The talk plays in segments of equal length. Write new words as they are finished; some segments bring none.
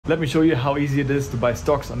Let me show you how easy it is to buy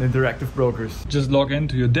stocks on interactive brokers. Just log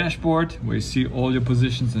into your dashboard where you see all your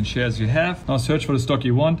positions and shares you have. Now search for the stock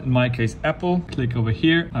you want, in my case Apple. Click over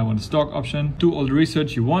here, I want the stock option. Do all the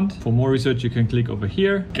research you want. For more research you can click over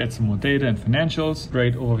here, get some more data and financials.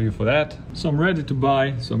 Great overview for that. So I'm ready to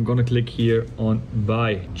buy, so I'm gonna click here on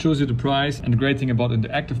buy. It shows you the price, and the great thing about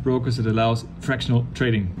interactive brokers, it allows fractional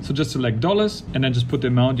trading. So just select dollars and then just put the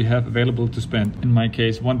amount you have available to spend. In my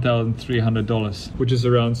case, $1,300, which is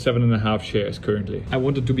around 7.5 shares currently. I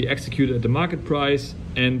want it to be executed at the market price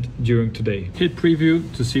and during today. Hit preview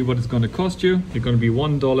to see what it's gonna cost you. It's gonna be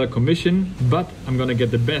 $1 commission, but I'm gonna get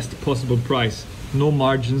the best possible price. No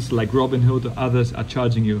margins like Robinhood or others are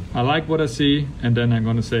charging you. I like what I see, and then I'm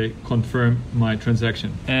gonna say confirm my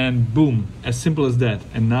transaction. And boom, as simple as that.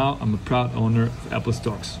 And now I'm a proud owner of Apple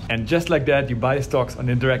stocks. And just like that, you buy stocks on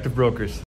interactive brokers.